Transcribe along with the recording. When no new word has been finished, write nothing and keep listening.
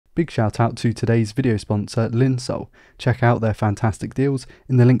Big shout out to today's video sponsor, Linsoul. Check out their fantastic deals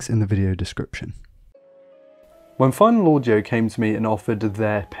in the links in the video description. When Final Audio came to me and offered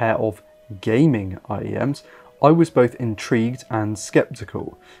their pair of gaming IEMs, I was both intrigued and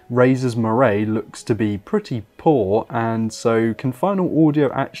skeptical. Razer's Moray looks to be pretty poor, and so can Final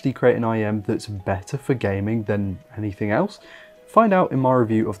Audio actually create an IEM that's better for gaming than anything else? Find out in my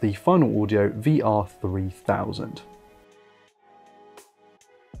review of the Final Audio VR3000.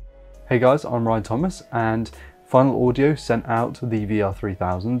 Hey guys, I'm Ryan Thomas, and Final Audio sent out the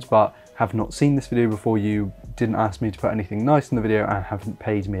VR3000s, but have not seen this video before. You didn't ask me to put anything nice in the video and haven't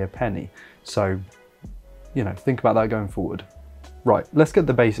paid me a penny. So, you know, think about that going forward. Right, let's get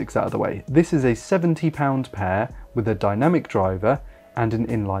the basics out of the way. This is a £70 pair with a dynamic driver and an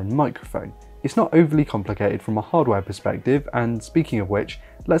inline microphone. It's not overly complicated from a hardware perspective, and speaking of which,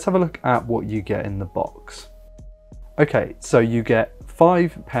 let's have a look at what you get in the box. Okay, so you get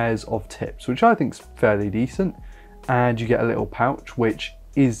 5 pairs of tips, which I think is fairly decent, and you get a little pouch, which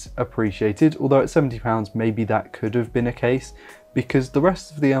is appreciated, although at £70 maybe that could have been a case, because the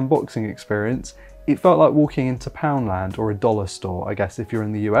rest of the unboxing experience, it felt like walking into Poundland or a dollar store, I guess if you're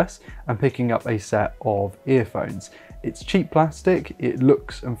in the US, and picking up a set of earphones. It's cheap plastic, it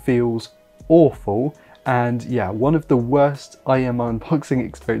looks and feels awful, and yeah, one of the worst IEM unboxing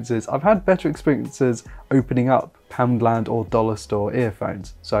experiences. I've had better experiences opening up Poundland or dollar store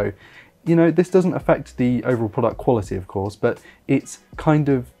earphones, so you know, this doesn't affect the overall product quality of course, but it's kind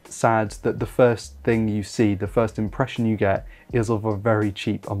of sad that the first thing you see, the first impression you get, is of a very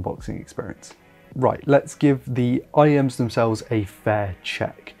cheap unboxing experience. Right, let's give the IEMs themselves a fair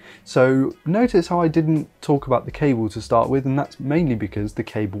check. So notice how I didn't talk about the cable to start with, and that's mainly because the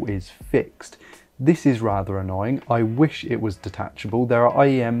cable is fixed. This is rather annoying. I wish it was detachable. There are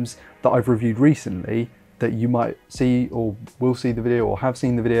IEMs that I've reviewed recently that you might see or will see the video or have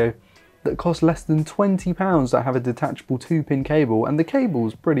seen the video that cost less than £20 that have a detachable 2-pin cable, and the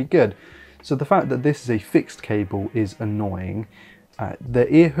cable's pretty good. So the fact that this is a fixed cable is annoying.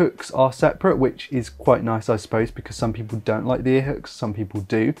 The ear hooks are separate, which is quite nice I suppose, because some people don't like the ear hooks, some people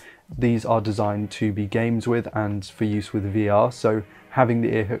do. These are designed to be games with and for use with VR, so having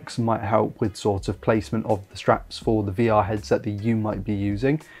the ear hooks might help with sort of placement of the straps for the VR headset that you might be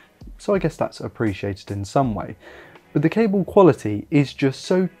using. So I guess that's appreciated in some way. But the cable quality is just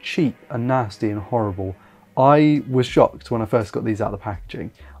so cheap and nasty and horrible. I was shocked when I first got these out of the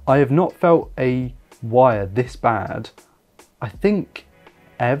packaging. I have not felt a wire this bad, I think,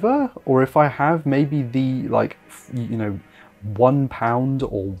 ever, or if I have, maybe the, like, you know, £1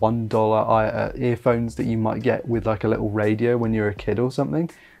 or $1 earphones that you might get with like a little radio when you're a kid or something.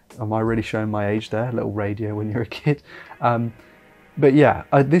 Am I really showing my age there? A little radio when you're a kid. But yeah,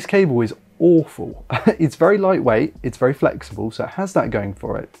 this cable is awful. It's very lightweight, it's very flexible, so it has that going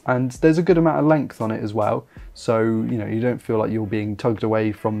for it, and there's a good amount of length on it as well, so you know, you don't feel like you're being tugged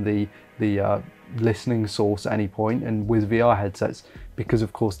away from the listening source at any point. And with VR headsets, because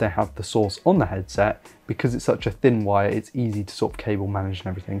of course they have the source on the headset, because it's such a thin wire, it's easy to sort of cable manage and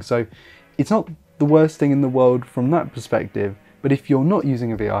everything, so it's not the worst thing in the world from that perspective. But if you're not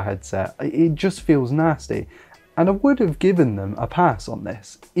using a VR headset, it just feels nasty. And I would have given them a pass on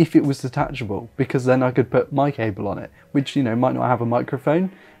this if it was detachable, because then I could put my cable on it, which, you know, might not have a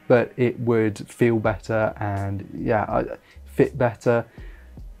microphone, but it would feel better and yeah, fit better.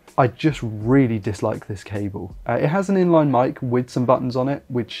 I just really dislike this cable. It has an inline mic with some buttons on it,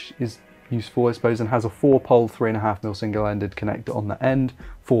 which is useful I suppose, and has a 4-pole 3.5mm single-ended connector on the end.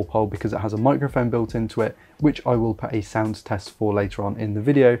 4-pole because it has a microphone built into it, which I will put a sound test for later on in the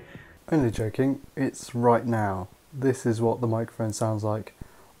video. Only joking, it's right now. This is what the microphone sounds like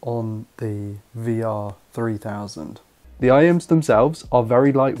on the VR3000. The IEMs themselves are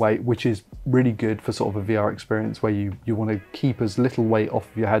very lightweight, which is really good for sort of a VR experience where you want to keep as little weight off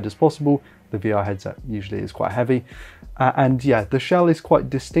of your head as possible. The VR headset usually is quite heavy. And yeah, the shell is quite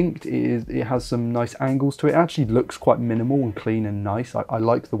distinct. It has some nice angles to it. It actually looks quite minimal and clean and nice. I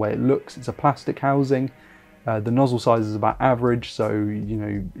like the way it looks. It's a plastic housing. The nozzle size is about average, so you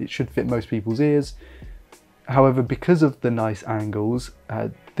know it should fit most people's ears. However, because of the nice angles,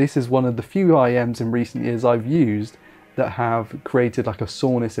 this is one of the few IEMs in recent years I've used that have created like a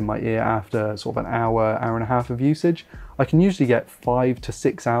soreness in my ear after sort of an hour and a half of usage. I can usually get 5 to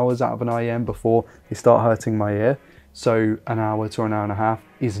 6 hours out of an IEM before they start hurting my ear, so an hour to an hour and a half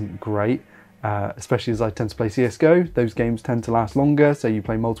isn't great. Especially as I tend to play CSGO, those games tend to last longer, so you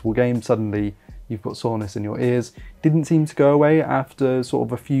play multiple games, suddenly you've got soreness in your ears. Didn't seem to go away after sort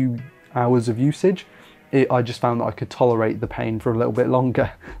of a few hours of usage. I just found that I could tolerate the pain for a little bit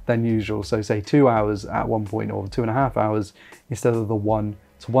longer than usual. So say 2 hours at one point, or 2.5 hours, instead of the 1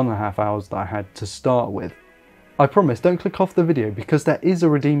 to 1.5 hours that I had to start with. I promise, don't click off the video because there is a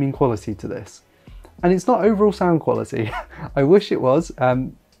redeeming quality to this. And it's not overall sound quality. I wish it was.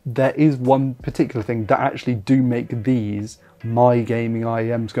 There is one particular thing that actually do make these my gaming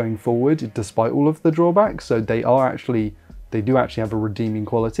IEMs going forward, despite all of the drawbacks. So they do actually have a redeeming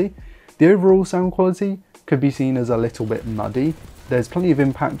quality. The overall sound quality could be seen as a little bit muddy. There's plenty of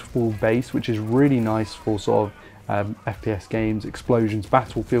impactful bass, which is really nice for sort of FPS games, explosions.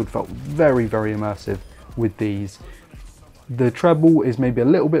 Battlefield felt very, very immersive with these. The treble is maybe a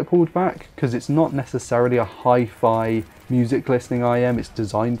little bit pulled back because it's not necessarily a hi-fi music listening IEM, it's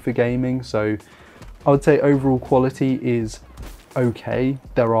designed for gaming. So I would say overall quality is okay.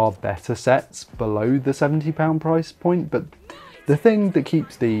 There are better sets below the £70 price point, but the thing that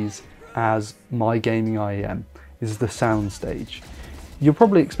keeps these as my gaming IEM is the soundstage. You're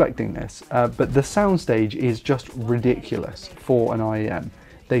probably expecting this, but the soundstage is just ridiculous for an IEM.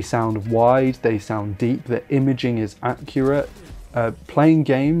 They sound wide, they sound deep, the imaging is accurate. Playing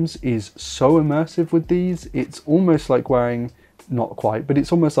games is so immersive with these, it's almost like wearing, not quite, but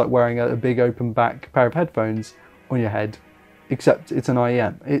it's almost like wearing a big open back pair of headphones on your head, except it's an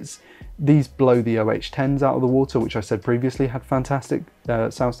IEM. These blow the OH10s out of the water, which I said previously had fantastic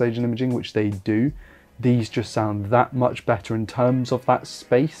soundstage and imaging, which they do. These just sound that much better in terms of that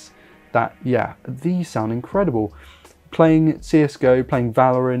space. Yeah, these sound incredible. Playing CSGO, playing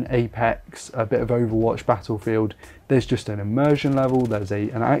Valorant, Apex, a bit of Overwatch, Battlefield, there's just an immersion level, there's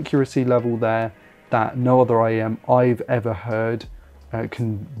an accuracy level there that no other IEM I've ever heard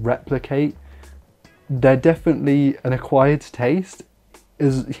can replicate. They're definitely an acquired taste.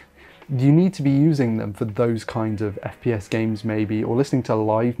 You need to be using them for those kinds of FPS games maybe, or listening to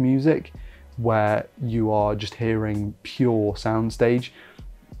live music where you are just hearing pure soundstage.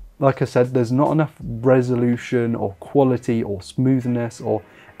 Like I said, there's not enough resolution or quality or smoothness or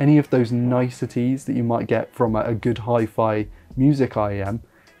any of those niceties that you might get from a good hi-fi music IEM.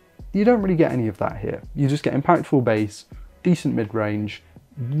 You don't really get any of that here. You just get impactful bass, decent mid-range,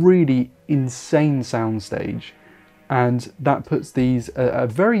 really insane soundstage, and that puts these a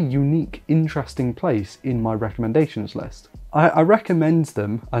very unique, interesting place in my recommendations list. I recommend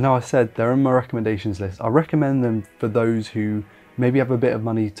them. I know I said they're in my recommendations list. I recommend them for those who maybe have a bit of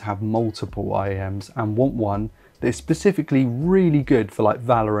money to have multiple IEMs and want one that is specifically really good for like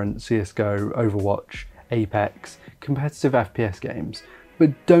Valorant, CSGO, Overwatch, Apex, competitive FPS games,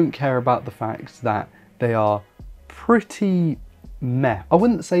 but don't care about the fact that they are pretty meh. I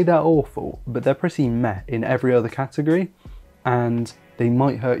wouldn't say they're awful, but they're pretty meh in every other category, and they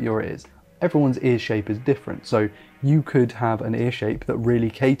might hurt your ears. Everyone's ear shape is different, so you could have an ear shape that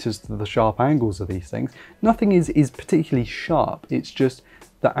really caters to the sharp angles of these things. Nothing is particularly sharp, it's just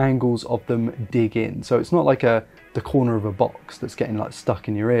the angles of them dig in. So it's not like the corner of a box that's getting like stuck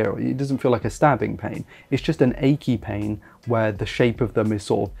in your ear. It doesn't feel like a stabbing pain. It's just an achy pain where the shape of them is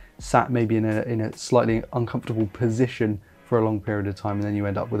sort of sat maybe in a slightly uncomfortable position for a long period of time, and then you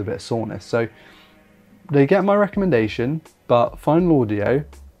end up with a bit of soreness. So they get my recommendation, but Final Audio,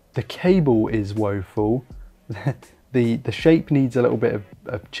 the cable is woeful. The shape needs a little bit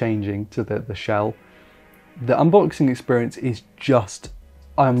of changing to the shell. The unboxing experience is just,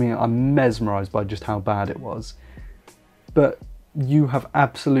 I mean, I'm mesmerised by just how bad it was. But you have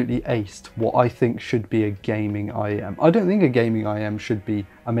absolutely aced what I think should be a gaming IEM. I don't think a gaming IEM should be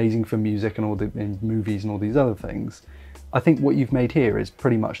amazing for music and and movies and all these other things. I think what you've made here is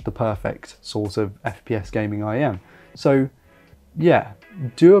pretty much the perfect sort of FPS gaming IEM. So yeah,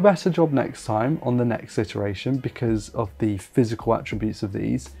 do a better job next time on the next iteration because of the physical attributes of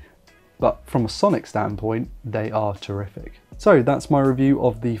these, but from a sonic standpoint, they are terrific. So that's my review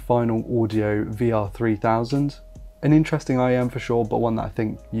of the Final Audio VR3000. An interesting IEM for sure, but one that I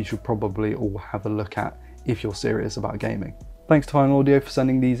think you should probably all have a look at if you're serious about gaming. Thanks to Final Audio for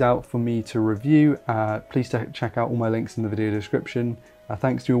sending these out for me to review. Please check out all my links in the video description.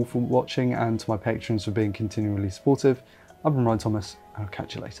 Thanks to you all for watching and to my patrons for being continually supportive. I've been Ryan Thomas, and I'll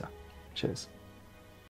catch you later. Cheers.